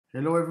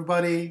Hello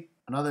everybody,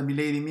 another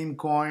Milady meme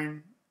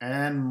coin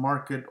and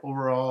market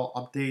overall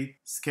update.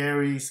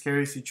 Scary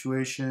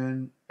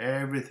situation.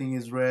 Everything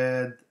is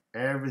red,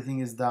 everything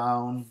is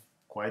down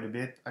quite a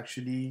bit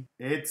actually.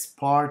 It's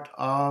part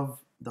of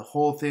the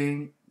whole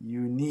thing.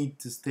 You need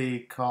to stay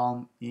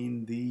calm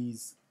in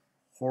these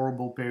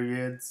horrible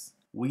periods.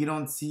 We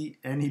don't see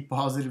any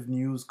positive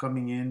news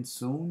coming in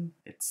soon.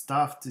 It's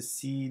tough to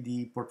see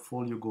the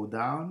portfolio go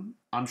down.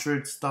 I'm sure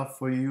it's tough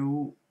for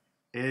you,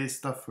 it is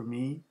tough for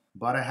me,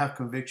 but I have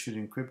conviction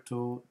in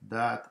crypto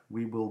that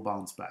we will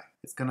bounce back.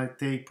 It's gonna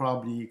take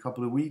probably a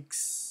couple of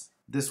weeks.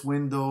 This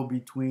window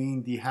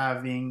between the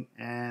halving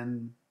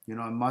and a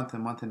month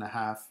and a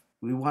half,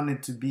 we want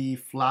it to be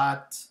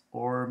flat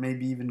or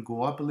maybe even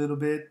go up a little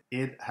bit.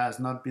 It has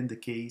not been the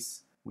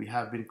case. We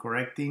have been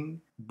correcting,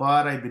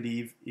 but I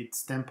believe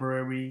it's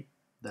temporary.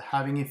 The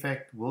halving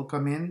effect will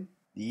come in.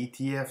 The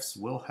ETFs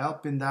will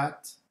help in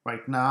that.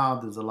 Right now,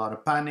 there's a lot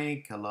of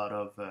panic, a lot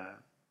of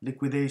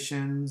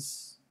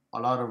liquidations, a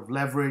lot of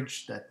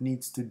leverage that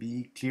needs to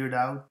be cleared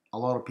out. A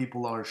lot of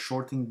people are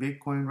shorting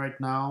Bitcoin right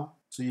now,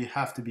 so you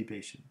have to be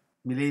patient.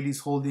 Milady's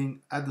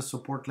holding at the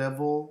support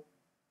level,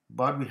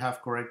 but we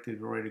have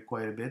corrected already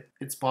quite a bit.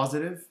 It's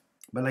positive,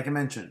 but like I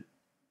mentioned,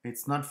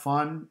 it's not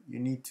fun. You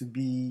need to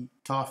be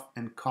tough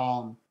and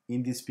calm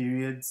in these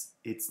periods.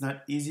 It's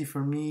not easy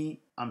for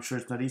me. I'm sure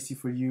it's not easy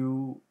for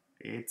you.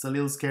 It's a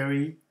little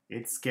scary.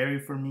 It's scary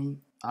for me.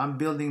 I'm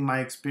building my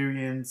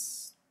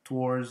experience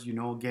towards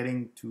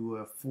getting to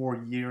a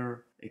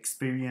 4-year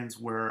experience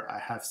where I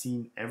have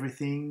seen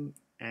everything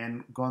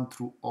and gone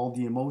through all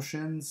the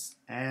emotions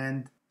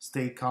and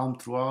stay calm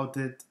throughout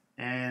it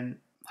and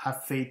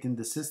have faith in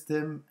the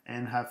system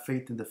and have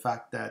faith in the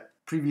fact that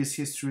previous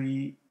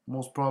history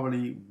most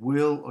probably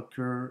will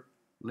occur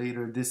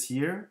later this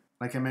year.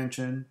 Like I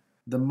mentioned,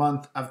 the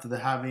month after the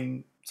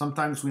halving,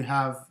 sometimes we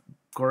have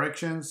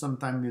corrections,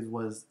 sometimes it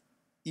was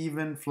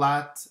even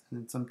flat,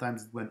 and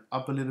sometimes it went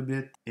up a little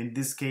bit. In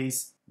this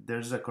case,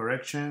 there's a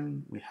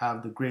correction. We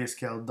have the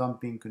grayscale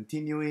dumping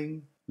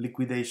continuing,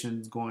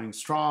 liquidations going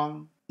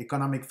strong,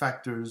 economic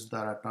factors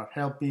that are not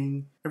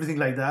helping, everything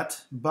like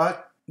that.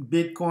 But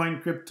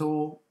Bitcoin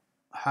crypto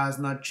has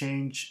not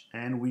changed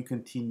and we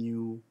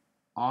continue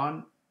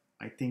on.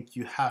 I think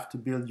you have to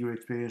build your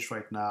experience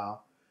right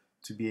now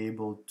to be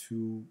able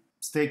to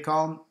stay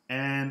calm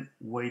and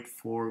wait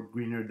for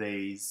greener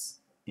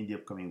days in the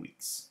upcoming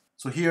weeks.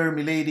 So here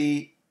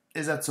Milady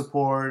is at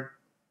support.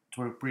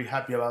 We're pretty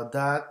happy about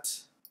that.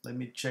 Let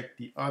me check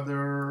the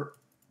other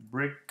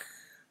brick.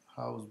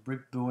 How's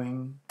brick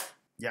doing?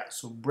 Yeah,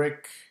 so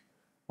brick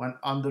went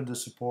under the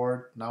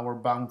support. Now we're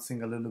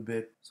bouncing a little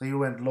bit. So he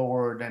went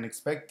lower than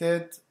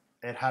expected.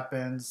 It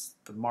happens.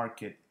 The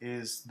market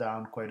is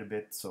down quite a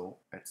bit, so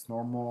it's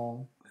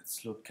normal.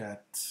 Let's look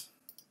at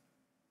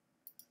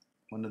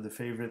one of the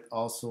favorite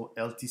also,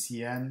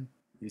 LTCN.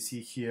 You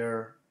see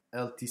here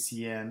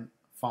LTCN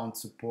found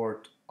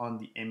support on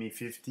the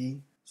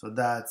MA50, so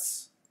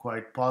that's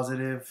quite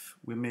positive.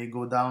 We may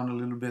go down a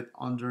little bit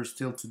under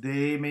still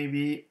today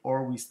maybe,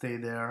 or we stay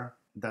there.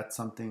 That's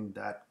something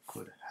that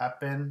could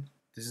happen.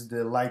 This is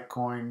the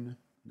Litecoin,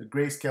 the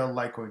Grayscale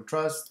Litecoin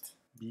Trust,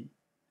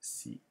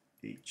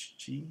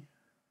 BCHG.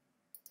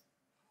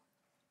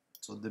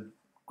 So the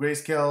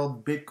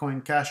Grayscale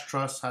Bitcoin Cash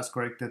Trust has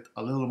corrected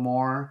a little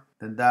more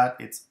than that.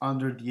 It's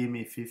under the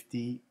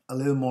MA50, a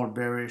little more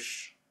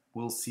bearish.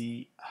 We'll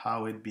see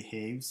how it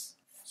behaves.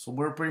 So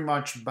we're pretty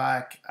much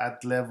back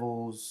at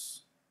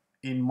levels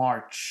in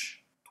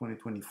March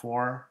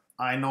 2024.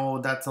 I know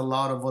that's a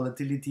lot of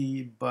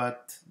volatility,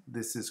 but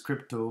this is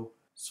crypto.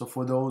 So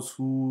for those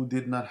who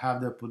did not have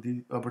the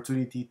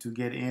opportunity to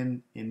get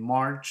in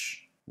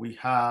March, we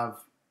have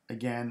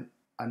again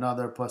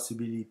another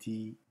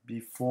possibility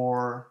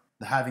before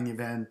the halving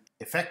event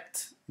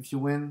effect, if you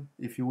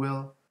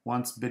will,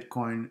 once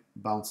Bitcoin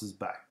bounces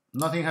back.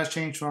 Nothing has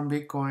changed from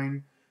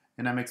Bitcoin,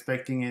 and I'm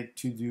expecting it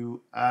to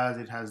do as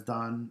it has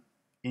done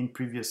in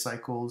previous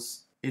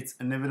cycles. It's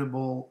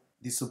inevitable.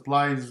 The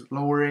supply is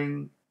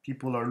lowering.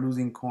 People are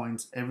losing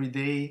coins every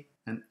day,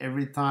 and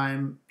every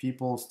time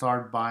people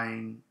start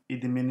buying,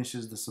 it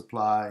diminishes the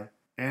supply,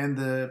 and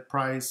the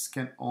price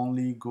can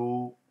only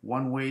go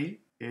one way.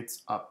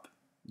 It's up.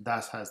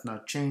 That has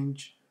not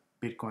changed.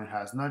 Bitcoin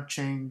has not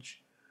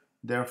changed.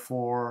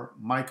 Therefore,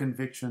 my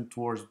conviction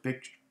towards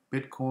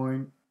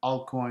Bitcoin,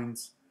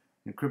 altcoins,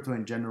 and crypto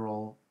in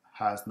general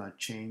has not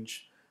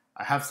changed.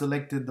 I have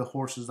selected the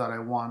horses that I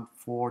want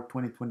for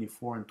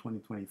 2024 and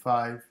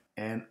 2025,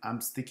 and I'm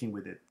sticking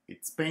with it.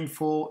 It's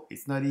painful.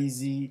 It's not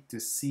easy to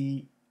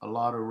see a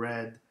lot of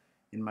red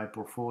in my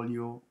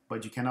portfolio,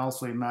 but you can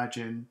also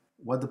imagine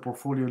what the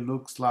portfolio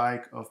looks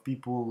like of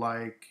people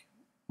like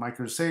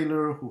Michael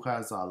Saylor, who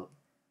has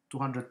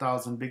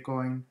 200,000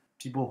 Bitcoin,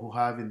 people who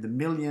have in the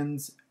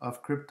millions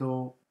of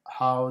crypto,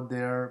 how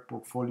their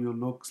portfolio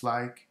looks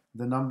like.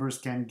 The numbers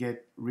can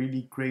get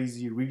really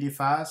crazy really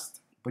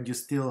fast, but you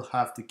still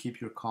have to keep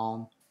your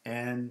calm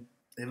and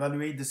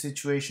evaluate the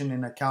situation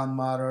in a calm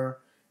manner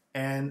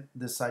and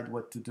decide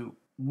what to do.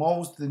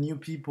 Most of the new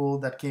people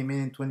that came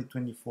in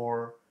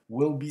 2024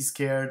 will be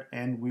scared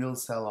and will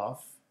sell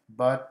off.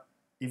 But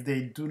if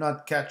they do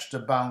not catch the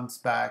bounce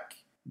back,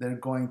 they're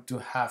going to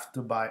have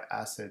to buy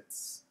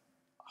assets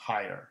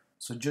higher.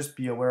 So just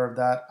be aware of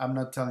that. I'm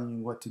not telling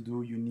you what to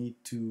do. You need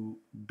to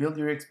build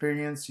your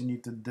experience. You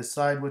need to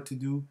decide what to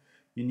do.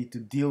 You need to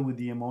deal with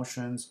the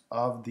emotions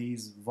of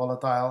these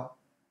volatile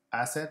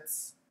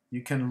assets.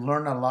 You can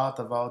learn a lot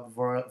about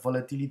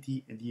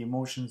volatility and the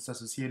emotions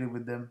associated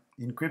with them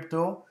in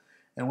crypto.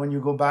 And when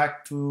you go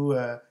back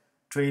to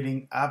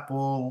trading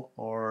Apple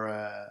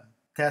or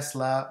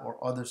Tesla or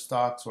other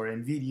stocks or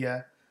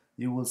Nvidia,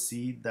 you will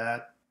see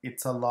that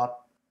it's a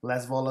lot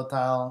less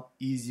volatile,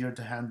 easier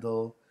to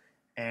handle,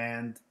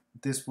 and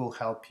this will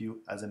help you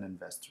as an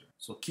investor.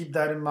 So keep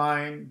that in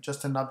mind.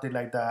 Just an update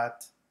like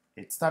that.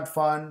 It's not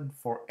fun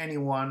for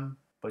anyone,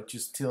 but you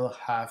still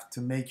have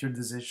to make your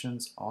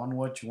decisions on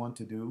what you want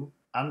to do.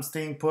 I'm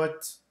staying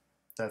put.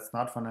 That's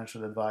not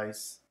financial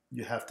advice.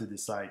 You have to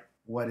decide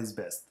what is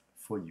best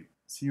for you.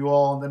 See you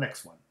all on the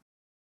next one.